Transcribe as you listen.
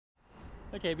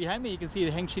Okay, behind me you can see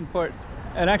the Hengjin port,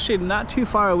 and actually not too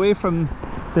far away from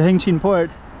the Hengjin port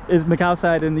is Macau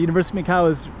side, and the University of Macau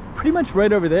is pretty much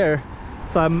right over there.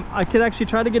 So I could actually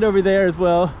try to get over there as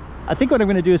well. I think what I'm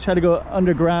going to do is try to go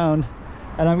underground,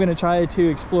 and I'm going to try to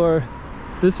explore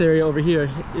this area over here.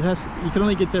 You can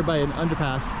only get there by an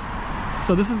underpass.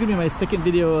 So this is going to be my second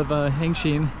video of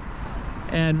Hengjin,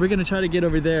 and we're going to try to get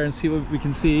over there and see what we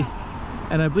can see.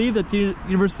 And I believe that the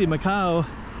University of Macau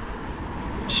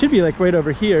should be like right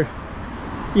over here.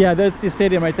 Yeah, there's the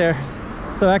stadium right there.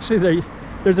 So actually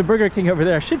there's a Burger King over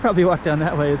there. I should probably walk down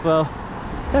that way as well.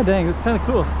 God dang, it's kind of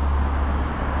cool.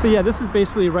 So yeah, this is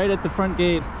basically right at the front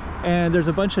gate, and there's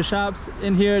a bunch of shops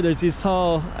in here. There's these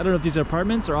tall, I don't know if these are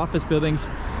apartments or office buildings,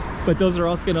 but those are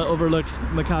also going to overlook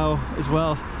Macau as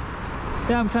well.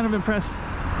 Yeah, I'm kind of impressed.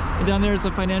 And down there is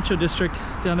a financial district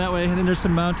down that way, and then there's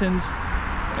some mountains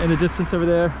in the distance over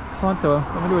there. Huandao,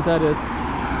 I wonder what that is.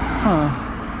 Huh.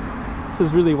 This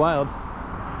is really wild.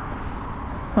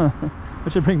 Huh. I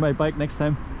should bring my bike next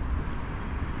time.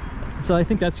 So I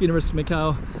think that's the University of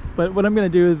Macau. But what I'm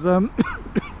going to do is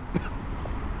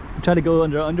try to go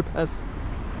under underpass.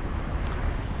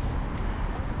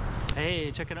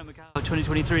 Hey, check it out, Macau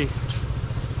 2023.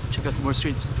 Check out some more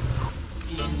streets.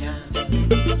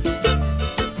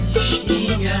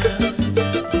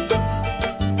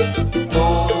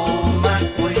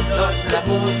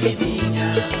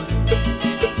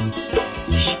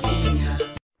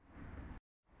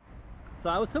 So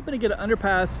I was hoping to get an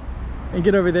underpass and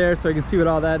get over there so I can see what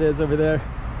all that is over there,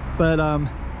 but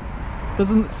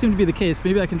doesn't seem to be the case.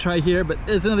 Maybe I can try here, but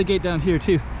there's another gate down here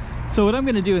too. So what I'm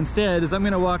going to do instead is I'm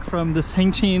going to walk from this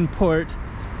Hengjin port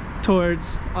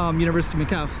towards University of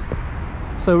Macau.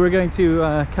 So we're going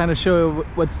to kind of show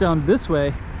what's down this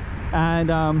way. And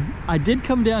I did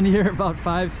come down here about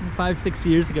five, 6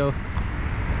 years ago.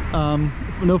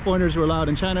 No foreigners were allowed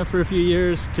in China for a few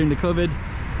years during the COVID,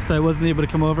 so I wasn't able to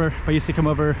come over. I used to come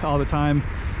over all the time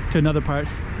to another part,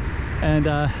 and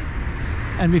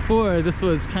before this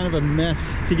was kind of a mess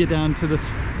to get down to this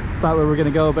spot where we're going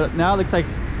to go. But now it looks like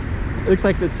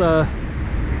it's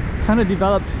kind of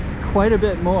developed quite a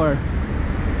bit more.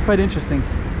 It's quite interesting.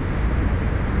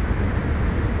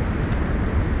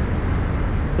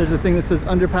 There's a thing that says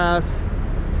underpass,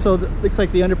 so it looks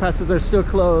like the underpasses are still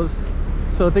closed,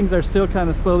 so things are still kind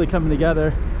of slowly coming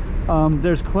together.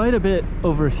 There's quite a bit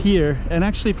over here, and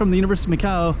actually from the University of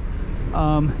Macau,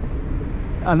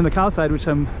 on the Macau side, which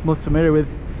I'm most familiar with,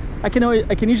 I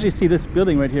can usually see this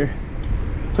building right here.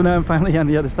 So now I'm finally on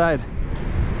the other side,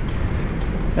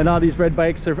 and all these red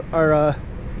bikes are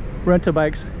rental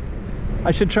bikes.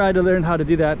 I should try to learn how to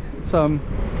do that. It's,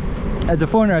 as a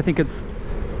foreigner, I think it's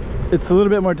a little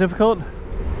bit more difficult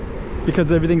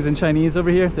because everything's in Chinese over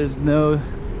here. There's no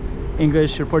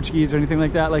English or Portuguese or anything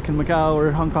like that, like in Macau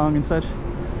or Hong Kong and such.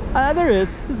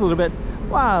 There's a little bit.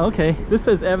 Wow, okay. This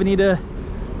says Avenida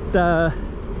da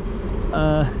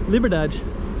Liberdade.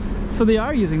 So they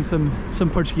are using some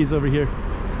Portuguese over here.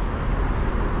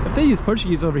 If they use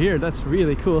Portuguese over here, that's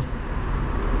really cool.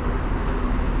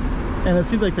 And it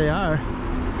seems like they are.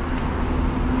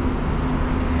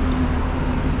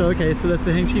 So okay, so that's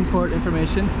the Hengjin port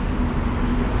information.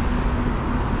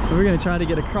 We're gonna try to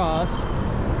get across.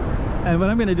 And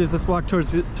what I'm going to do is just walk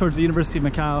towards the University of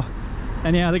Macau.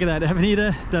 And yeah, look at that,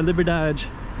 Avenida da Liberdade.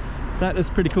 That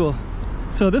is pretty cool.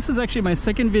 So this is actually my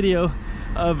second video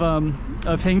of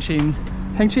Hengjin.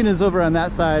 Hengjin is over on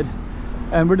that side,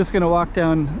 and we're just going to walk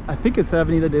down, I think it's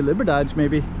Avenida de Liberdade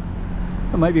maybe.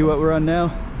 That might be what we're on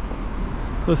now.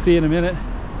 We'll see in a minute.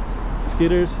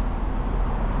 Scooters.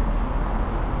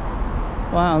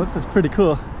 Wow, this is pretty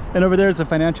cool. And over there is a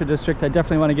financial district. I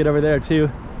definitely want to get over there too.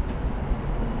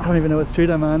 I don't even know what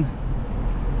street I'm on.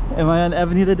 Am I on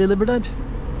Avenida de Liberdade?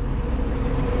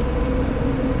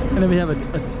 And then we have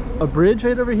a bridge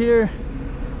right over here,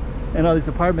 and all these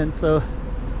apartments. So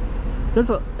it's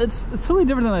totally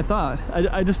different than I thought.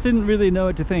 I just didn't really know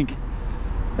what to think.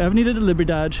 Avenida de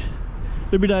Liberdade.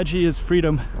 Liberdade is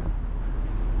freedom.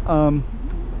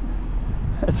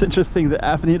 That's interesting. The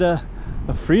Avenida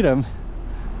of Freedom.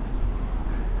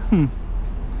 Don't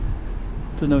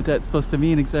know what that's supposed to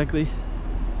mean exactly.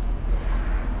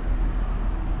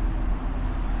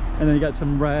 And then you got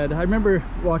some red. I remember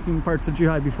walking parts of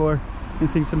Zhuhai before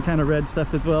and seeing some kind of red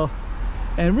stuff as well.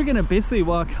 And we're gonna basically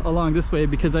walk along this way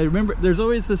because I remember there's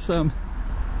always this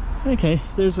okay,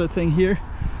 there's a thing here,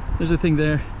 there's a thing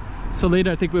there. So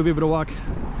later I think we'll be able to walk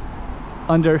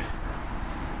under,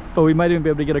 but we might even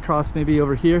be able to get across maybe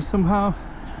over here somehow.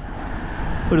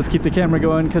 We'll just keep the camera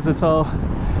going because it's all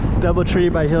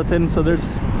DoubleTree by Hilton, so there's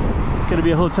gonna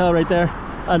be a hotel right there.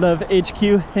 I love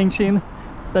HQ Hengjin.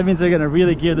 That means they're gonna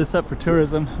really gear this up for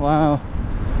tourism. Wow.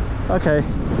 Okay,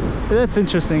 that's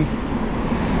interesting.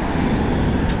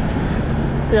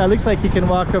 Yeah, it looks like you can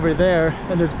walk over there,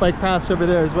 and there's bike paths over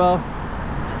there as well.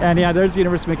 And yeah, there's the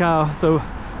University of Macau. So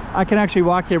I can actually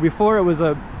walk here. Before it was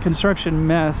a construction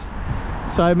mess.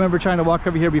 So I remember trying to walk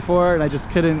over here before and I just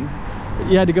couldn't.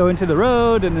 You had to go into the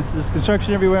road and there's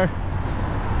construction everywhere.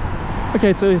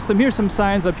 Okay, so here's some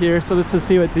signs up here. So let's just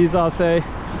see what these all say.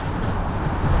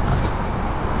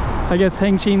 I guess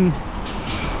Hengjin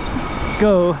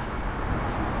Go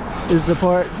is the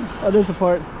port. Oh, there's a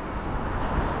port.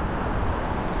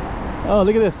 Oh,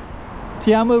 look at this.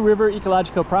 Tiamu River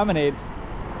Ecological Promenade.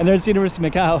 And there's the University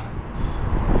of Macau.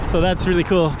 So that's really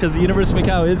cool because the University of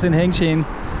Macau is in Hengjin,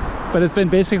 but it's been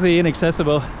basically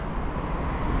inaccessible.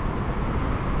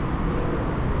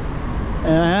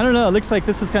 And I don't know, it looks like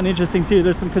this is kind of interesting too.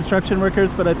 There's some construction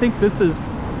workers, but I think this is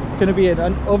going to be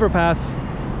an overpass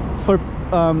for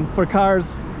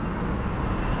cars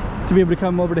to be able to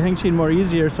come over to Hengjin more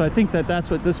easier. So I think that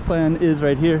that's what this plan is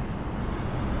right here.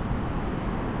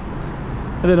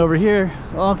 And then over here,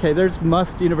 okay, there's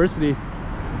Must University.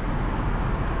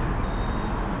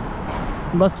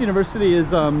 Must University is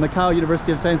Macau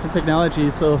University of Science and Technology.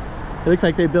 So it looks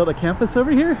like they built a campus over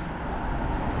here.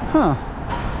 Huh.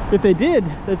 If they did,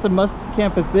 there's a Must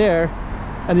campus there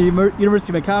and the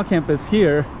University of Macau campus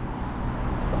here.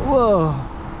 Whoa.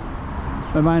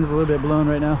 My mind is a little bit blown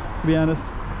right now, to be honest.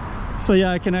 So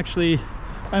yeah, I can actually,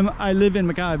 I live in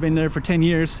Macau. I've been there for 10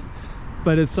 years,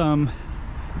 but it's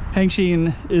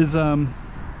Hengjin is going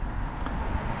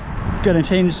to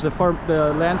change the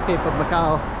landscape of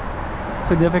Macau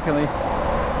significantly.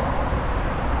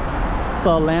 It's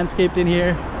all landscaped in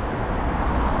here,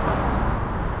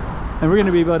 and we're going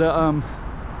to be able to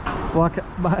walk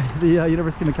by the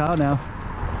University of Macau now.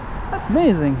 That's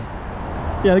amazing.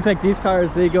 Yeah, it looks like these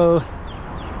cars, they go,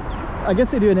 I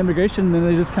guess they do an immigration and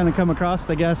they just kind of come across,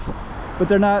 I guess, but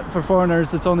they're not for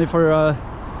foreigners. It's only for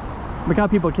Macau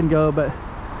people can go, but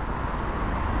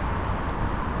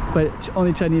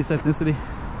only Chinese ethnicity.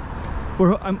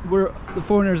 We're the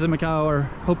foreigners in Macau are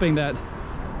hoping that,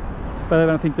 but I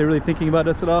don't think they're really thinking about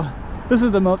us at all. This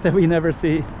is the moat that we never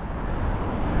see.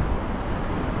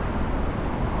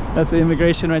 That's the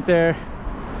immigration right there.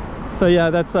 So yeah,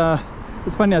 that's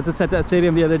it's funny, I was just at that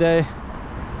stadium the other day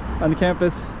on the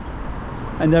campus.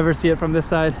 I never see it from this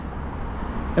side.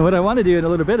 And what I want to do in a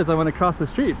little bit is I want to cross the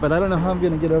street, but I don't know how I'm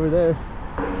going to get over there.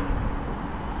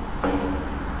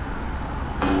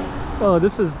 Oh,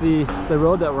 this is the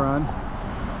road that we're on.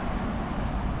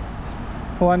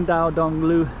 Huandao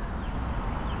Donglu.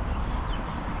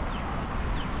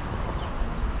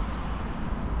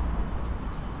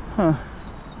 Huh.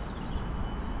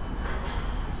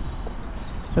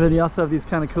 And then you also have these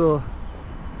kind of cool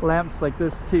lamps like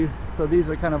this too. So these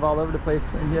are kind of all over the place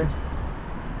in here.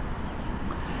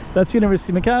 That's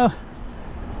University of Macau,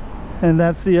 and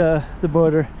that's the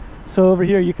border. So over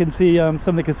here you can see some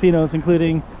of the casinos,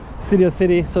 including Studio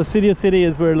City. So Studio City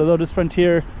is where the Lotus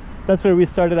Frontier, that's where we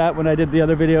started at when I did the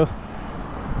other video.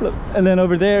 And then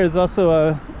over there is also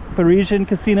a Parisian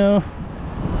casino,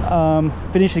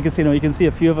 Venetian casino. You can see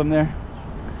a few of them there.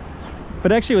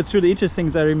 But actually what's really interesting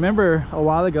is I remember a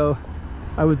while ago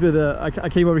I was with I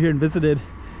came over here and visited,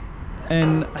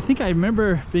 and I think I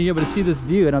remember being able to see this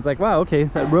view, and I was like, wow, okay,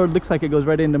 that road looks like it goes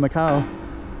right into Macau.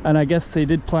 And I guess they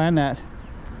did plan that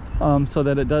so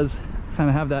that it does kind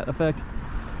of have that effect.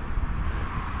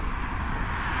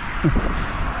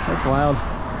 That's wild.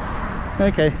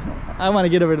 Okay, I want to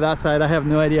get over to that side. I have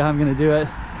no idea how I'm going to do it.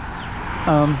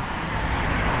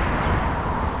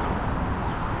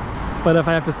 But if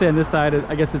I have to stay on this side,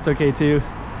 I guess it's okay too.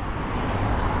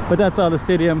 But that's all the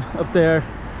stadium up there.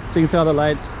 So you can see all the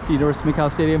lights to University of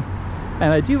Macau Stadium.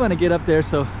 And I do want to get up there,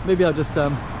 so maybe I'll just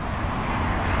dang,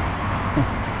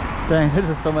 there's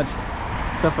just so much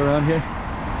stuff around here.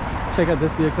 Check out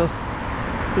this vehicle.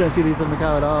 You don't see these in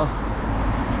Macau at all.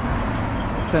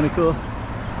 It's kind of cool.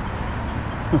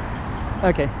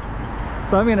 Okay,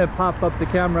 so I'm gonna pop up the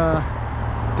camera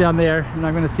down there and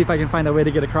I'm gonna see if I can find a way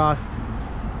to get across.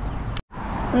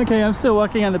 Okay, I'm still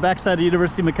walking on the backside of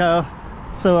University of Macau.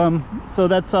 So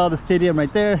that's all the stadium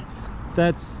right there.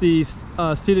 That's the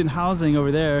student housing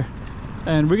over there,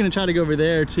 and we're gonna try to go over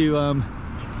there to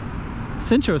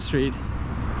Central Street.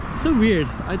 It's so weird.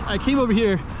 I came over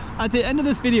here. At the end of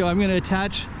this video, I'm gonna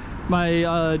attach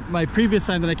my my previous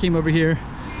time that I came over here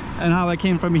and how I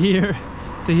came from here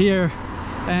to here.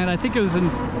 And I think it was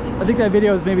I think that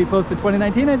video was maybe posted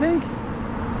 2019, I think.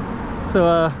 So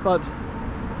about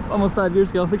almost 5 years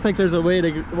ago. Looks like there's a way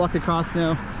to walk across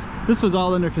now. This was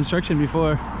all under construction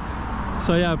before.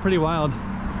 So yeah, pretty wild.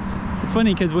 It's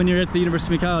funny because when you're at the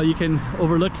University of Macau, you can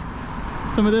overlook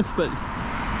some of this, but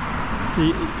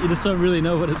you just don't really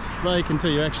know what it's like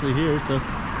until you're actually here. So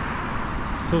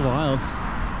wild.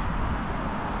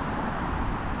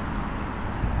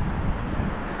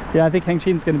 Yeah, I think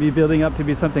Hengjin is going to be building up to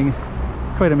be something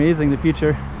quite amazing in the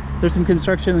future. There's some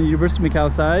construction on the University of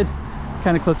Macau side,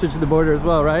 kind of closer to the border as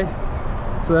well, right?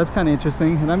 So that's kind of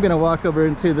interesting. And I'm going to walk over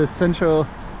into the central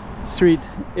street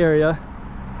area.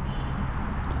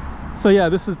 So yeah,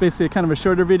 this is basically kind of a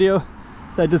shorter video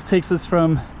that just takes us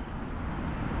from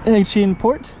Hengjin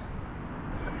port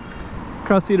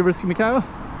across the University of Macau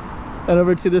and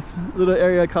over to this little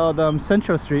area called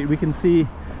Central Street. We can see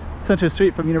Central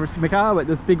Street from University of Macau, but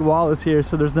this big wall is here,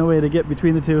 so there's no way to get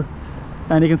between the two.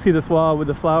 And you can see this wall with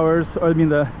the flowers, or I mean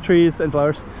the trees and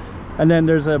flowers, and then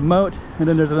there's a moat, and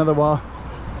then there's another wall.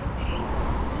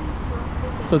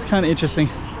 So it's kind of interesting.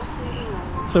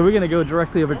 So we're gonna go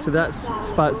directly over to that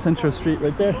spot, Central Street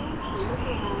right there.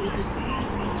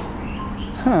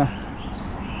 Huh.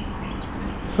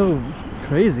 So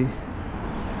crazy.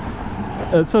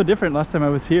 It's so different last time I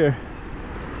was here,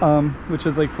 which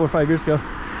was like 4 or 5 years ago.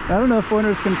 I don't know if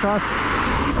foreigners can cross.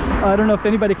 I don't know if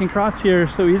anybody can cross here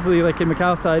so easily like in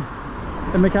Macau side.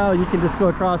 In Macau you can just go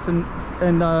across and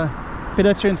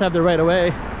pedestrians have their right of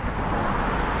way.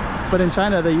 But in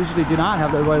China they usually do not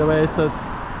have their right of way, so it's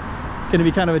going to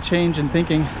be kind of a change in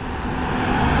thinking.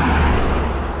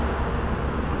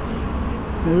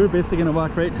 And we're basically going to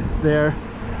walk right there.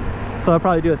 So I'll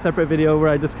probably do a separate video where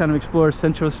I just kind of explore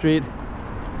Central Street.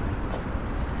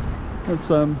 That's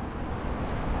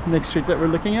next street that we're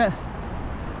looking at.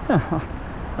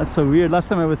 That's so weird. Last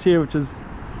time I was here, which was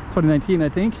 2019 I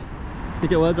think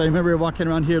it was, I remember walking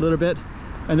around here a little bit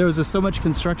and there was just so much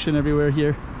construction everywhere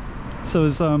here. So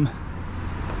it's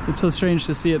so strange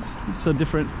to see it's so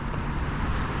different.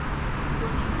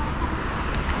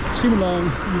 Chimalong,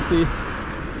 you see,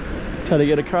 try to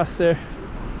get across there.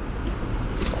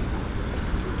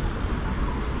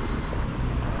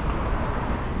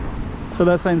 So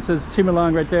that sign says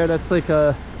Chimalong right there. That's like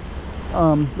a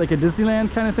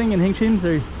Disneyland kind of thing in Hengjin.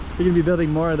 They're gonna be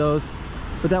building more of those,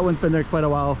 but that one's been there quite a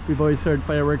while. We've always heard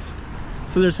fireworks.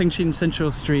 So there's Hengjin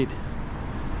Central Street.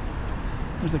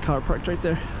 There's a car parked right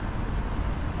there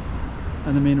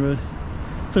on the main road.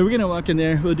 So we're gonna walk in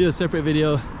there. We'll do a separate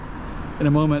video in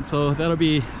a moment, so that'll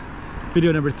be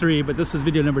video number 3, but this is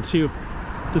video number 2,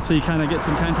 just so you kind of get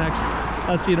some context.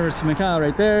 That's the University of Macau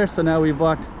right there. So now we've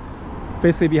walked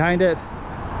basically behind it.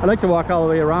 I'd like to walk all the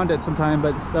way around it sometime,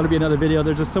 but that'll be another video.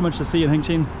 There's just so much to see in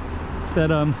Hengjin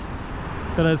that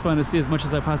I just want to see as much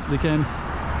as I possibly can.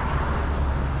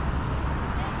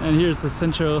 And here's the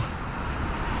central,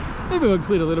 maybe we'll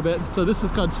include a little bit. So this is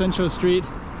called Central Street.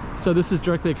 So this is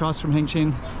directly across from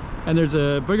Hengjin, and there's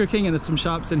a Burger King and there's some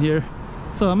shops in here.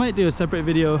 So I might do a separate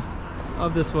video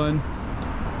of this one,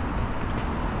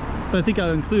 but I think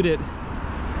I'll include it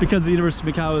because the University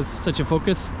of Macau is such a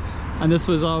focus, and this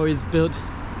was always built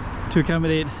to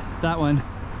accommodate that one.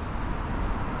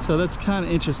 So that's kind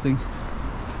of interesting.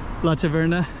 La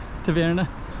Taverna,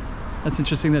 that's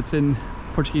interesting. That's in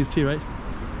Portuguese too, right?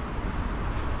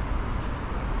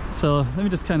 So let me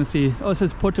just kind of see. Oh, it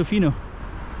says Portofino.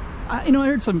 You know, I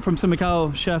heard from some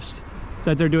Macau chefs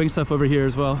that they're doing stuff over here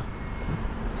as well.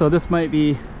 So this might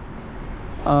be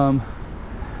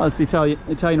it's the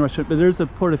Italian restaurant, but there's a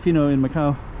Portofino in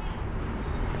Macau.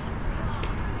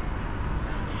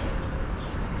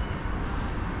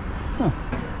 Huh.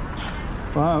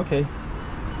 Wow, okay.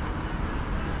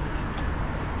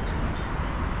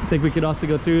 I think we could also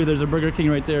go through. There's a Burger King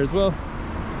right there as well.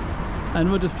 And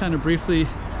we'll just kind of briefly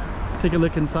take a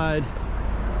look inside.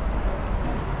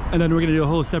 And then we're gonna do a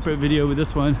whole separate video with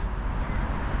this one.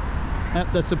 Yep,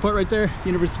 that's the port right there,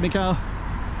 University of Macau.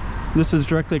 This is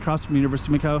directly across from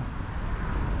University of Macau.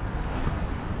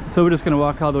 So we're just gonna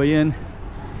walk all the way in.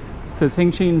 It says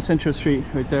Hengjin Central Street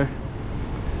right there.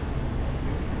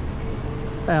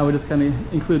 Yeah, we'll just kind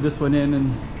of include this one in,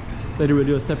 and later we'll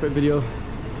do a separate video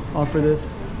all for this.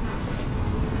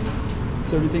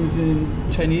 So everything's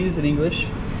in Chinese and English.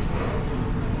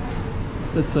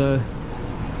 That's a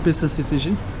business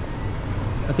decision.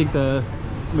 I think the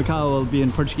Macau will be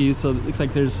in Portuguese, so it looks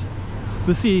like there's,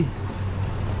 we'll see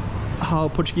how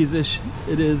Portuguese-ish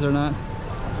it is or not.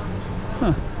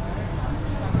 Huh.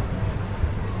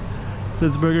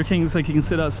 This Burger King looks like you can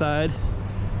sit outside.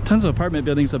 Tons of apartment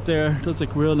buildings up there. Those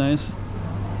look real nice.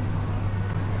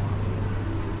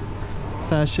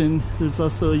 Fashion. There's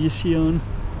also Yishion.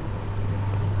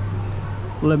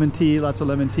 Lemon tea, lots of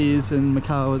lemon teas in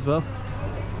Macau as well.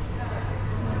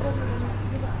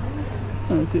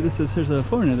 Oh, let's see, there's a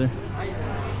foreigner there.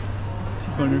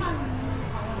 2 foreigners.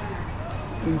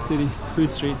 in the city,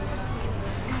 food street.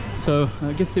 So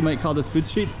I guess they might call this food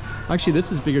street. Actually,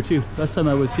 this is bigger too. Last time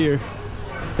I was here,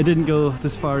 it didn't go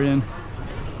this far in.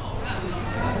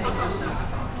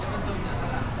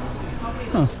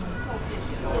 Huh.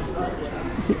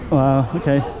 Wow,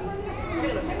 okay.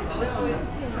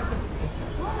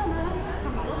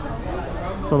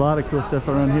 There's a lot of cool stuff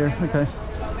around here. Okay.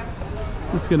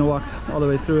 Just gonna walk all the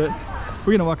way through it.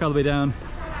 We're gonna walk all the way down,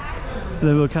 and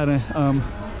then we'll kind of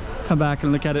come back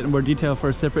and look at it in more detail for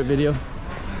a separate video.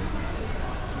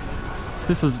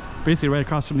 This is basically right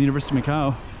across from the University of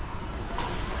Macau.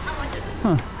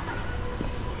 Huh.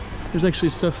 There's actually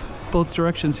stuff both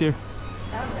directions here.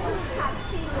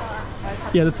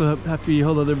 Yeah, this will have to be a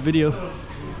whole other video.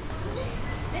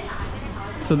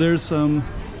 So there's some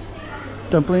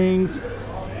dumplings.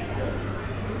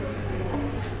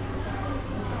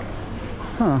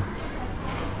 Huh.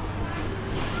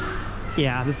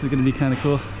 Yeah, this is gonna be kind of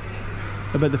cool.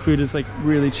 I bet the food is like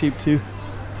really cheap too.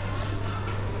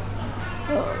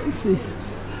 Oh, let's see.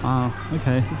 Wow,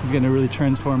 okay, this is gonna really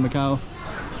transform Macau,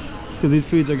 because these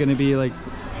foods are gonna be like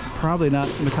probably not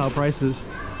Macau prices.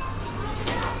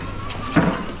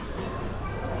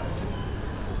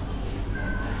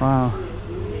 Wow,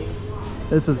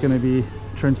 this is gonna be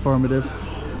transformative.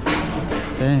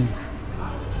 Dang.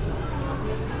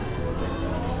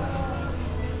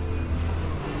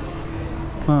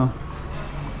 Wow,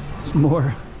 it's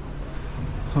more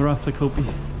Rasa Kopi.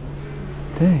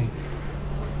 Dang.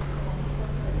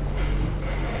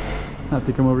 I have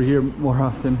to come over here more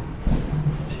often.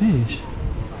 Jeez,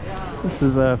 this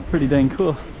is pretty dang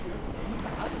cool.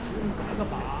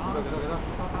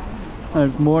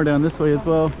 There's more down this way as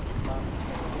well.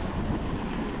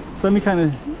 So let me kind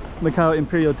of Macau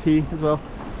Imperial Tea as well.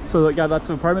 So it got lots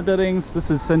of apartment buildings. This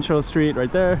is Central Street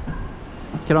right there.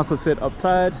 You can also sit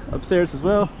upstairs as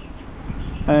well.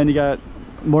 And you got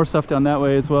more stuff down that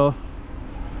way as well.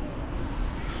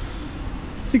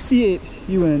 68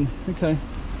 yuan, okay.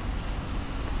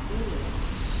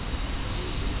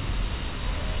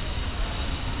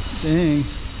 Dang.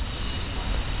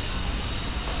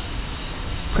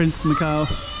 Prince Macau,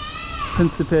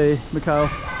 Principe Macau.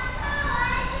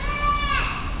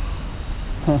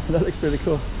 Huh, that looks really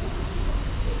cool.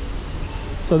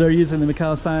 So they're using the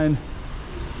Macau sign,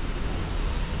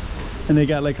 and they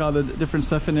got like all the different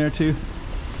stuff in there too.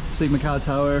 It's like Macau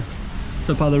Tower,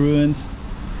 Sao Paulo ruins.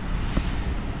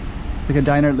 Like a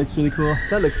diner, it looks really cool.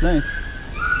 That looks nice.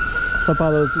 Sao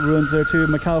Paulo's ruins there too.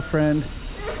 Macau friend.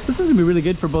 This is gonna be really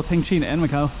good for both HENGQIN and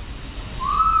Macau.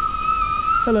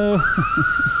 Hello.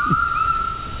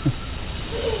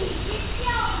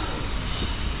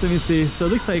 Let me see. So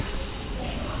it looks like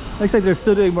they're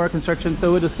still doing more construction.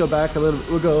 So we'll just go back a little.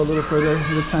 We'll go a little further and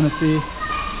just kind of see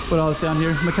what all is down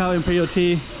here. Macau Imperial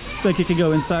Tea. It's like you can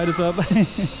go inside as well.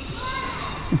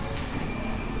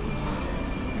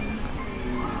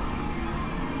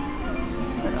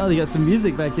 Oh, they got some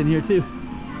music back in here too.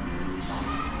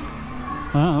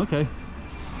 Oh, okay.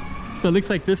 So it looks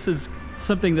like this is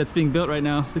something that's being built right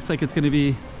now. Looks like it's going to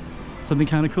be something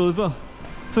kind of cool as well.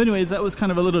 So anyways, that was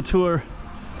kind of a little tour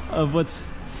of what's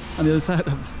on the other side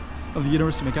of the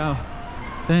University of Macau.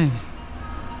 Dang,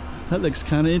 that looks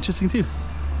kind of interesting too.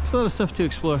 There's a lot of stuff to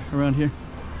explore around here.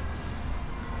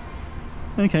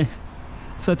 Okay,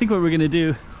 so I think what we're going to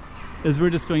do is we're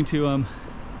just going to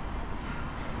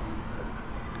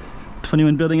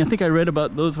 21 building. I think I read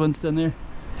about those ones down there.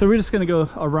 So we're just going to go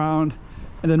around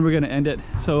and then we're going to end it.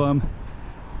 So and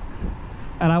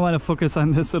I want to focus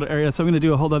on this little area, so I'm going to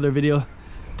do a whole other video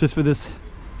just for this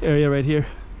area right here.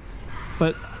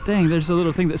 But dang, there's a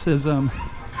little thing that says from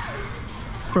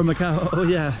Macau. Oh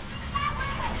yeah,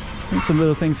 there's some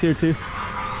little things here too.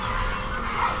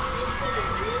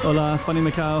 Hola, funny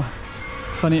Macau,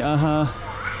 funny aha.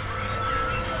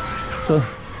 So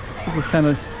let's just kind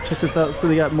of check this out. So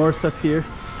they got more stuff here.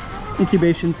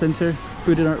 Incubation center,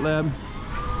 food and art lab.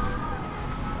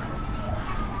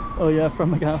 Oh yeah,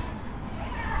 from Macau.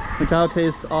 Macau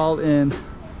tastes all in.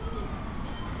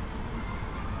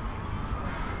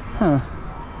 Huh.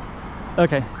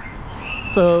 Okay.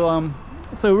 So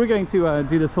so we're going to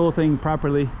do this whole thing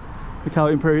properly.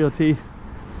 Macau Imperial Tea.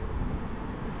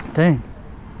 Dang.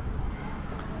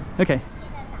 Okay.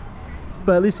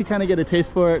 But at least you kind of get a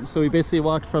taste for it. So we basically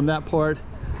walked from that port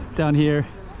down here,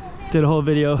 did a whole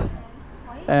video,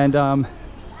 and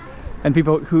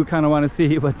people who kind of want to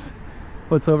see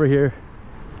what's over here.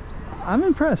 I'm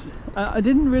impressed. I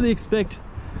didn't really expect.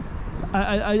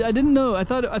 I didn't know. I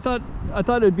thought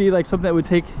it would be like something that would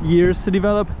take years to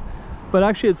develop, but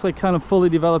actually it's like kind of fully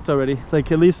developed already.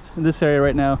 Like at least in this area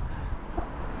right now.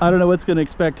 I don't know what's going to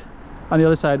expect on the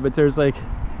other side, but there's like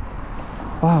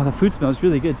Wow, the food smells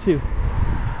really good too.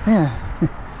 Man,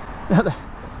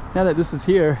 now that this is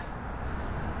here,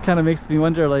 kind of makes me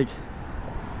wonder, like,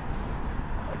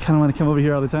 I kind of want to come over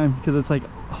here all the time because it's like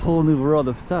a whole new world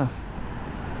of stuff.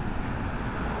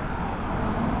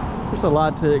 There's a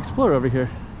lot to explore over here.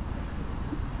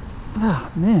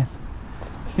 Oh man,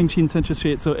 Hengjin Central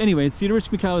Street. So anyways,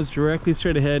 University of Macau is directly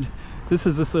straight ahead. This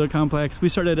is this little complex. We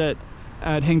started at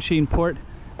Hengjin Port,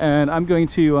 and I'm going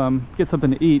to get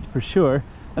something to eat for sure,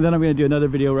 and then I'm going to do another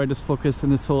video where I just focus in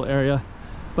this whole area.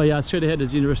 But yeah, straight ahead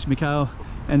is University of Macau,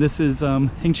 and this is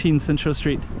Hengjin Central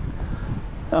Street.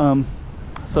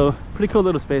 So pretty cool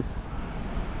little space.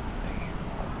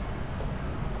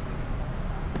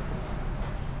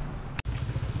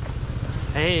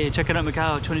 Hey, checking out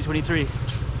Macau 2023.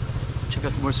 Check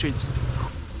out some more streets.